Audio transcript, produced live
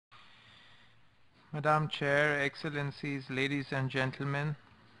Madam Chair, Excellencies, ladies and gentlemen,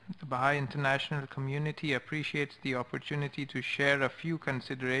 the Baha'i international community appreciates the opportunity to share a few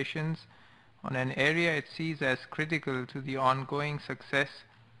considerations on an area it sees as critical to the ongoing success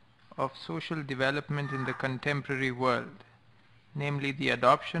of social development in the contemporary world, namely the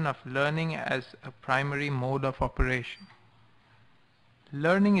adoption of learning as a primary mode of operation.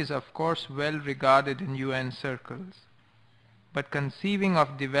 Learning is of course well regarded in UN circles, but conceiving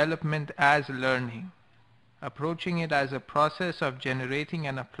of development as learning, approaching it as a process of generating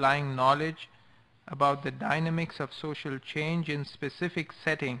and applying knowledge about the dynamics of social change in specific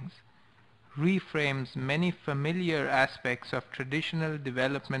settings, reframes many familiar aspects of traditional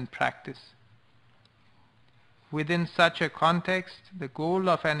development practice. Within such a context, the goal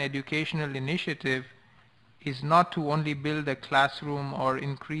of an educational initiative is not to only build a classroom or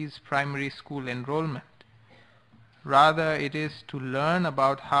increase primary school enrollment. Rather, it is to learn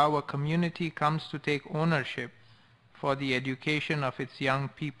about how a community comes to take ownership for the education of its young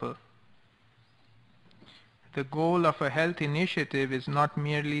people. The goal of a health initiative is not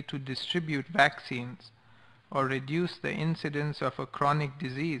merely to distribute vaccines or reduce the incidence of a chronic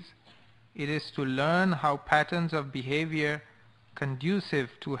disease. It is to learn how patterns of behavior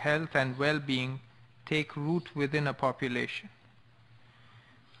conducive to health and well-being take root within a population.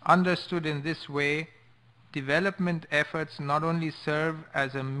 Understood in this way, development efforts not only serve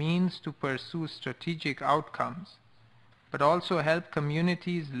as a means to pursue strategic outcomes, but also help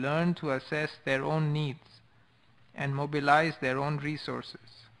communities learn to assess their own needs and mobilize their own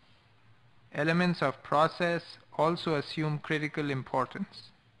resources. Elements of process also assume critical importance.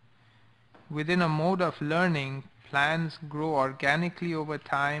 Within a mode of learning, plans grow organically over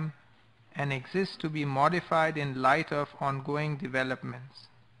time and exist to be modified in light of ongoing developments.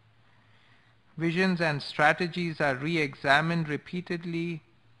 Visions and strategies are re-examined repeatedly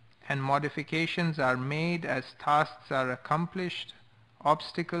and modifications are made as tasks are accomplished,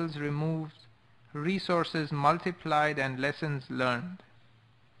 obstacles removed, resources multiplied and lessons learned.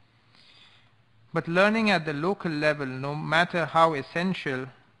 But learning at the local level, no matter how essential,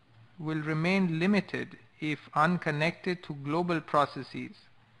 will remain limited if unconnected to global processes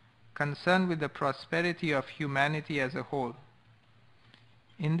concerned with the prosperity of humanity as a whole.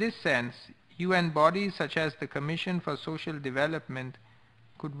 In this sense, UN bodies such as the Commission for Social Development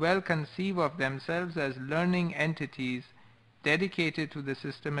could well conceive of themselves as learning entities dedicated to the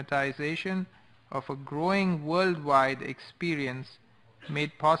systematization of a growing worldwide experience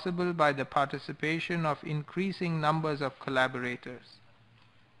made possible by the participation of increasing numbers of collaborators.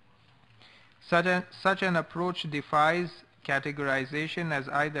 Such an approach defies categorization as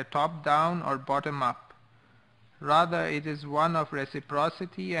either top-down or bottom-up. Rather, it is one of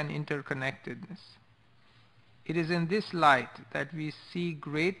reciprocity and interconnectedness. It is in this light that we see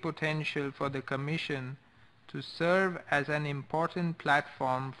great potential for the Commission to serve as an important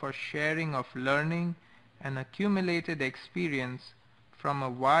platform for sharing of learning and accumulated experience from a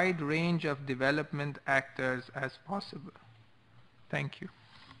wide range of development actors as possible. Thank you.